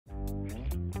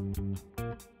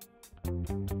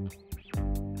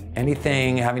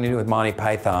anything having to do with Monty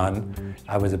Python.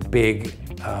 I was a big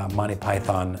Monty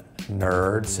Python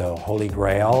nerd, so Holy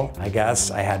Grail, I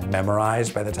guess, I had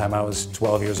memorized by the time I was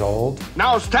 12 years old.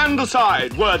 Now stand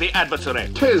aside, worthy adversary.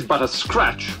 'Tis but a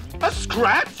scratch. A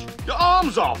scratch? Your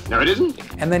arm's off. No, it isn't.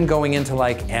 And then going into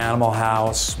like Animal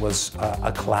House was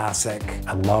a classic.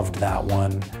 I loved that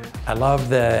one. I loved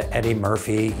the Eddie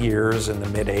Murphy years in the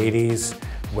mid-'80s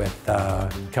with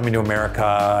Coming to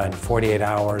America and 48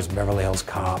 Hours, Beverly Hills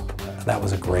Cop. That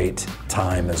was a great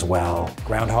time as well.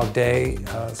 Groundhog Day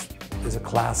is a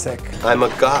classic. I'm a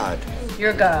god.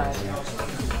 You're God.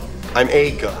 I'm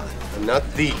a god. I'm not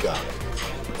the god.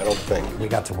 I don't think. We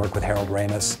got to work with Harold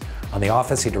Ramis on The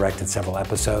Office. He directed several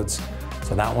episodes.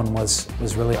 So that one was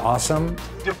really awesome.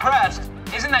 Depressed?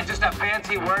 Isn't that just a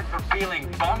fancy word for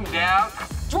feeling bummed out?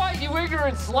 Dwight, you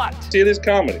ignorant slut! See, it is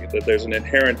comedy, that there's an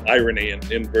inherent irony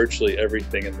in virtually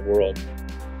everything in the world.